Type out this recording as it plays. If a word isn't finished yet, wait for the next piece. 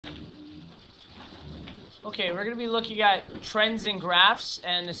Okay, we're going to be looking at trends and graphs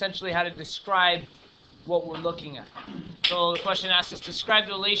and essentially how to describe what we're looking at. So the question asks us, describe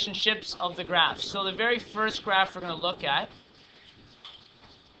the relationships of the graphs. So the very first graph we're going to look at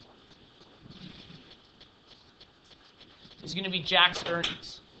is going to be Jack's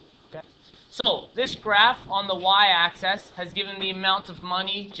earnings. Okay. So this graph on the y-axis has given the amount of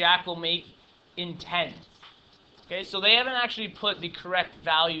money Jack will make in tens. Okay, so they haven't actually put the correct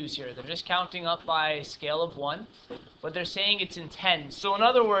values here. They're just counting up by a scale of 1, but they're saying it's in tens. So in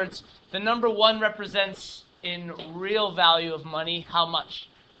other words, the number 1 represents in real value of money how much?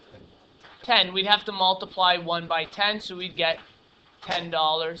 10. We'd have to multiply 1 by 10, so we'd get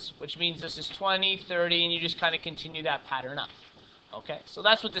 $10, which means this is 20, 30, and you just kind of continue that pattern up. Okay, so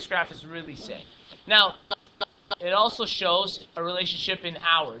that's what this graph is really saying. Now, it also shows a relationship in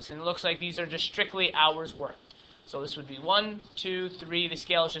hours, and it looks like these are just strictly hours worked. So this would be 1, 2, 3. The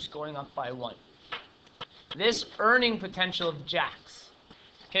scale is just going up by 1. This earning potential of Jack's.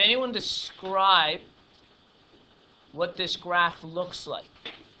 Can anyone describe what this graph looks like?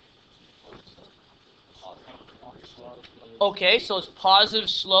 Okay, so it's positive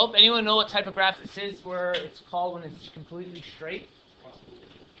slope. Anyone know what type of graph this is where it's called when it's completely straight?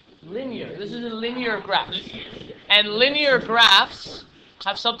 Linear. This is a linear graph. And linear graphs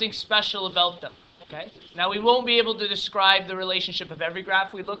have something special about them. Okay. Now we won't be able to describe the relationship of every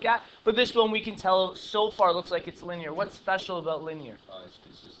graph we look at, but this one we can tell so far looks like it's linear. What's special about linear?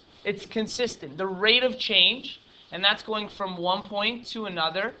 It's consistent. The rate of change, and that's going from one point to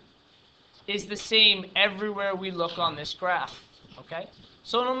another, is the same everywhere we look on this graph. Okay.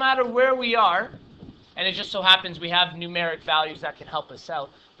 So no matter where we are, and it just so happens we have numeric values that can help us out,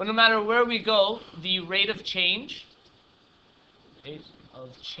 but no matter where we go, the rate of change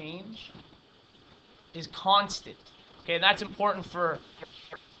is constant. Okay, that's important for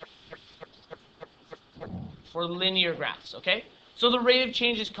linear graphs. Okay, so the rate of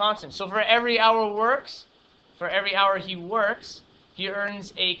change is constant. So for every hour he works, he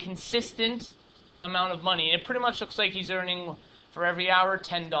earns a consistent amount of money, and it pretty much looks like he's earning for every hour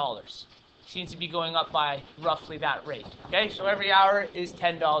 $10. Seems to be going up by roughly that rate. Okay, so every hour is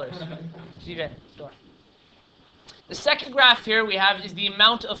 $10. Steven, sure. The second graph here we have is the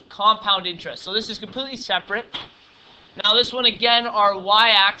amount of compound interest. So this is completely separate. Now this one again, our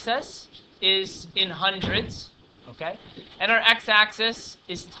y-axis is in hundreds, okay? And our x-axis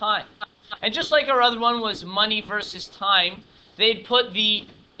is time. And just like our other one was money versus time, they'd put the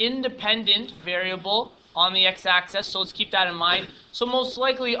independent variable on the x-axis, so let's keep that in mind. So most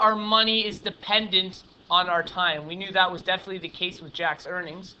likely our money is dependent on our time. We knew that was definitely the case with Jack's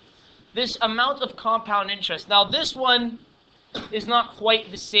earnings. This amount of compound interest. Now this one is not quite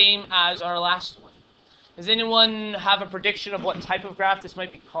the same as our last one. Does anyone have a prediction of what type of graph this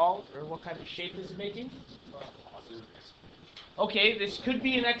might be called, or what kind of shape this is making? Okay, this could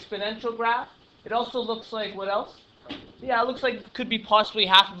be an exponential graph. It also looks like, what else? Yeah, it looks like it could be possibly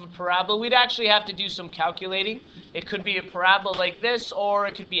half of a parabola. We'd actually have to do some calculating. It could be a parabola like this, or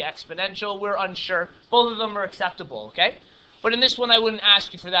it could be exponential. We're unsure. Both of them are acceptable, okay? But in this one, I wouldn't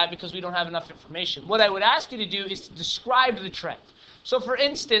ask you for that because we don't have enough information. What I would ask you to do is to describe the trend. So for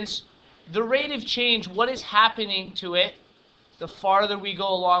instance, the rate of change, what is happening to it the farther we go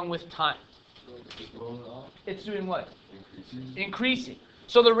along with time? It's doing what? Increasing.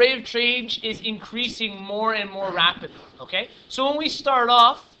 So the rate of change is increasing more and more rapidly, okay? So when we start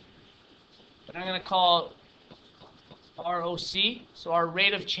off, what I'm going to call ROC, so our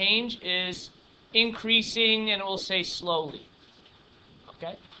rate of change is increasing, and we'll say slowly.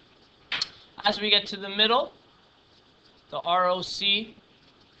 Okay. As we get to the middle, the ROC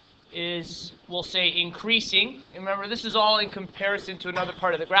is, we'll say, increasing. And remember, this is all in comparison to another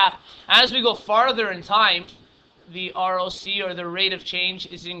part of the graph. As we go farther in time, the ROC, or the rate of change,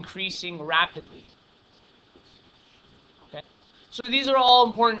 is increasing rapidly. Okay. So these are all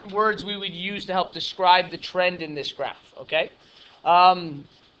important words we would use to help describe the trend in this graph. Okay.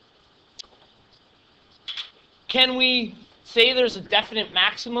 Can we say there's a definite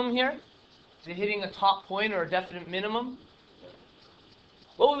maximum here? Is it hitting a top point or a definite minimum?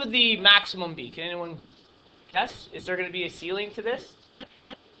 What would the maximum be? Can anyone guess? Is there going to be a ceiling to this?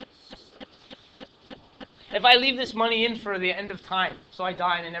 If I leave this money in for the end of time, so I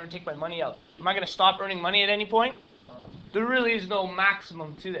die and I never take my money out, am I going to stop earning money at any point? There really is no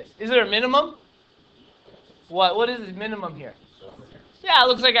maximum to this. Is there a minimum? What is the minimum here? Yeah, it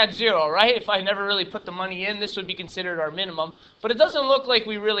looks like at 0, right? If I never really put the money in, this would be considered our minimum. But it doesn't look like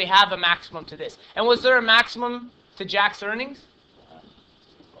we really have a maximum to this. And was there a maximum to Jack's earnings?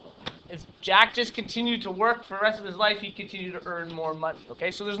 If Jack just continued to work for the rest of his life, he'd continue to earn more money. Okay,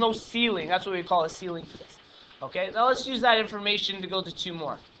 so there's no ceiling. That's what we call a ceiling for this. Okay, now let's use that information to go to two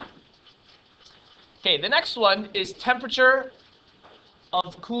more. Okay, the next one is temperature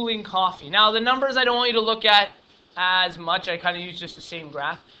of cooling coffee. Now, the numbers I don't want you to look at as much. I kind of use just the same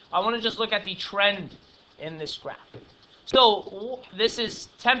graph. I want to just look at the trend in this graph. So this is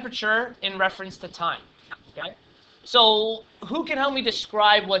temperature in reference to time. Okay. So who can help me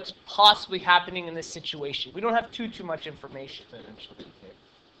describe what's possibly happening in this situation? We don't have too much information.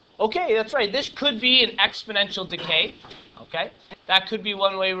 Okay, that's right. This could be an exponential decay. Okay, that could be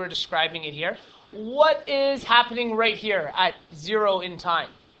one way we're describing it here. What is happening right here at 0 in time?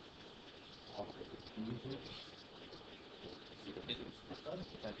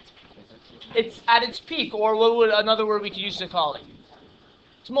 It's at its peak, or what would another word we could use to call it?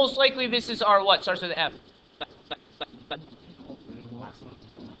 So most likely this is our what? Starts with M.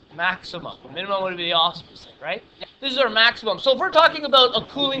 Maximum. Minimum would be the opposite, right? This is our maximum. So if we're talking about a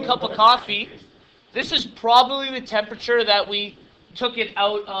cooling cup of coffee, this is probably the temperature that we took it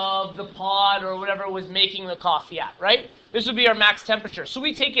out of the pod or whatever was making the coffee at, right? This would be our max temperature. So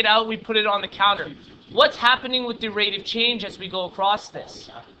we take it out, we put it on the counter. What's happening with the rate of change as we go across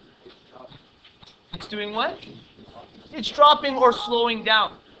this? It's doing what? It's dropping or slowing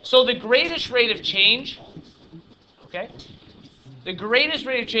down. So the greatest rate of change, okay? The greatest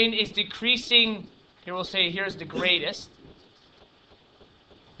rate of change is decreasing. Here we'll say here's the greatest.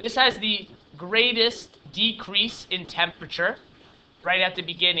 This has the greatest decrease in temperature right at the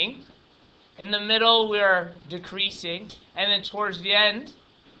beginning. In the middle, we're decreasing. And then towards the end,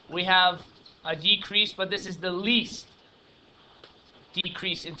 we have a decrease, but this is the least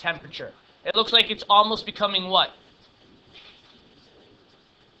decrease in temperature. It looks like it's almost becoming what?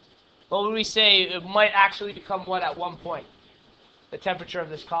 What would we say? It might actually become what at one point? The temperature of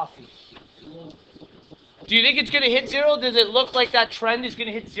this coffee. Do you think it's going to hit 0? Does it look like that trend is going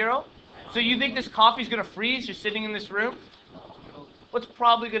to hit 0? So you think this coffee is going to freeze? You're sitting in this room? What's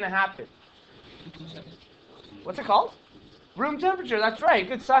probably going to happen? What's it called? Room temperature. That's right.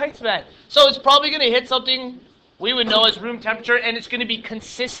 Good science, man. So it's probably going to hit something we would know as room temperature, and it's going to be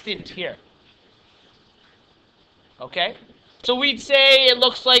consistent here. Okay? So we'd say it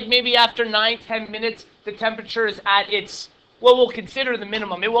looks like maybe after 9-10 minutes, the temperature is at its, what we'll consider the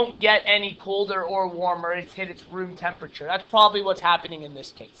minimum. It won't get any colder or warmer. It's hit its room temperature. That's probably what's happening in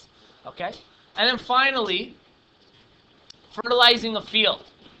this case. Okay? And then finally, fertilizing a field.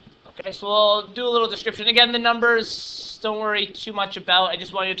 Okay, so we'll do a little description. Again, the numbers, don't worry too much about. I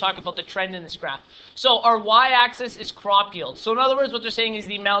just want you to talk about the trend in this graph. So our y-axis is crop yield. So in other words, what they're saying is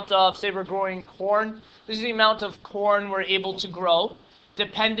the amount of, say we're growing corn. This is the amount of corn we're able to grow,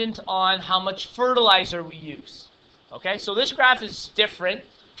 dependent on how much fertilizer we use. Okay, so this graph is different.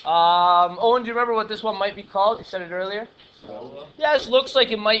 Owen, do you remember what this one might be called? You said it earlier. Yeah, this looks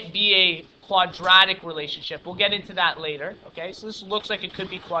like it might be a quadratic relationship. We'll get into that later. Okay, so this looks like it could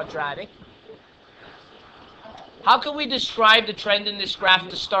be quadratic. How can we describe the trend in this graph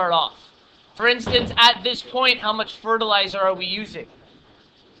to start off? For instance, at this point, how much fertilizer are we using?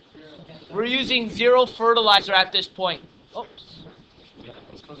 We're using 0 fertilizer at this point. Oops.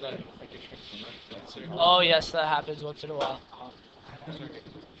 Oh, yes, that happens once in a while.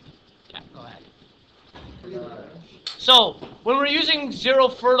 Yeah, go ahead. So, when we're using 0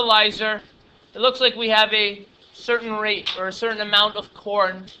 fertilizer, it looks like we have a certain rate or a certain amount of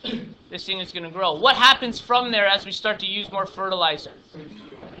corn this thing is going to grow. What happens from there as we start to use more fertilizer?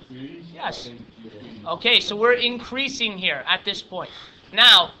 Yes. Okay, so we're increasing here at this point.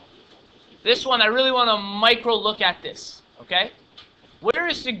 Now, this one, I really want to micro look at this, okay? Where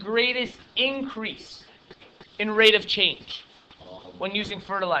is the greatest increase in rate of change when using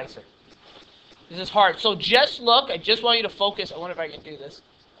fertilizer? This is hard. So just look. I just want you to focus. I wonder if I can do this.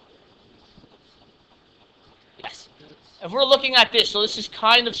 Yes. If we're looking at this, so this is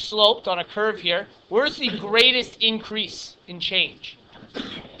kind of sloped on a curve here. Where's the greatest increase in change?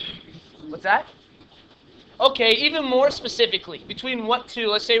 What's that? Okay, even more specifically, between what two?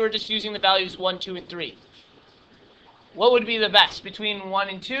 Let's say we're just using the values 1, 2, and 3. What would be the best? Between 1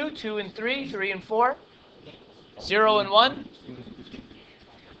 and 2, 2 and 3, 3 and 4, 0 and 1?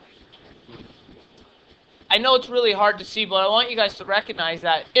 I know it's really hard to see, but I want you guys to recognize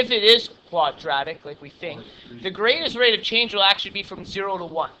that if it is quadratic, like we think, the greatest rate of change will actually be from 0 to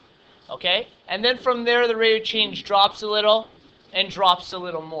 1. Okay? And then from there, the rate of change drops a little and drops a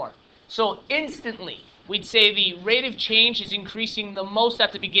little more. So instantly, we'd say the rate of change is increasing the most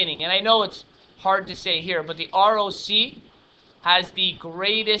at the beginning. And I know it's hard to say here, but the ROC has the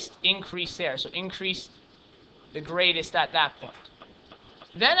greatest increase there. So increase the greatest at that point.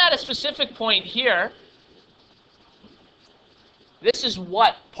 Then at a specific point here, this is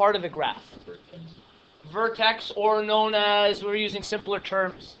what part of the graph? Vertex, or known as, we're using simpler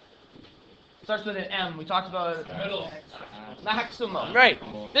terms. Starts with an M. We talked about maximum. Right.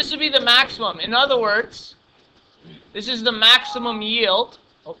 This would be the maximum. In other words, this is the maximum yield.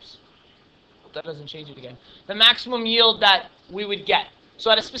 Oops. Hope that doesn't change it again. The maximum yield that we would get. So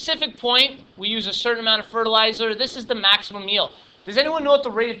at a specific point, we use a certain amount of fertilizer. This is the maximum yield. Does anyone know what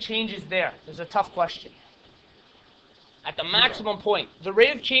the rate of change is there? There's a tough question. At the maximum point, the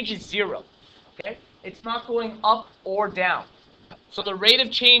rate of change is 0. Okay? It's not going up or down. So the rate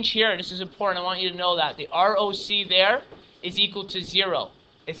of change here, this is important, I want you to know that. The ROC there is equal to 0.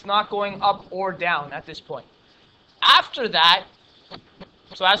 It's not going up or down at this point. After that,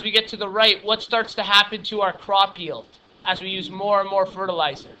 so as we get to the right, what starts to happen to our crop yield as we use more and more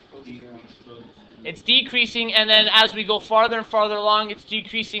fertilizer? It's decreasing, and then as we go farther and farther along, it's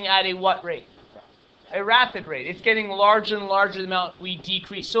decreasing at a what rate? A rapid rate. It's getting larger and larger the amount we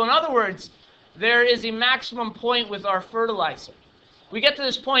decrease. So in other words, there is a maximum point with our fertilizer. We get to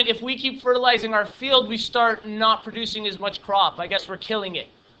this point, if we keep fertilizing our field, we start not producing as much crop. I guess we're killing it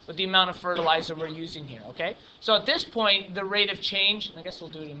with the amount of fertilizer we're using here, okay? So at this point, the rate of change, I guess we'll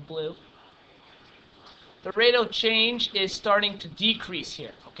do it in blue. The rate of change is starting to decrease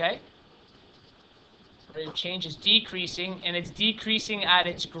here, okay? The rate of change is decreasing, and it's decreasing at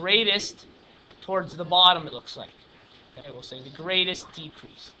its greatest towards the bottom, it looks like. Okay, we'll say the greatest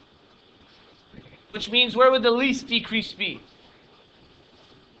decrease. Which means, where would the least decrease be?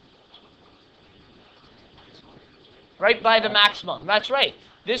 Right by the maximum. That's right.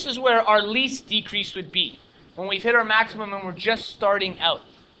 This is where our least decrease would be, when we've hit our maximum and we're just starting out.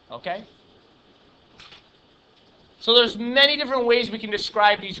 Okay? So there's many different ways we can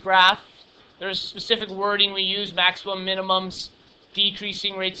describe these graphs. There's specific wording we use, maximum, minimums,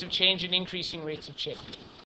 decreasing rates of change, and increasing rates of change.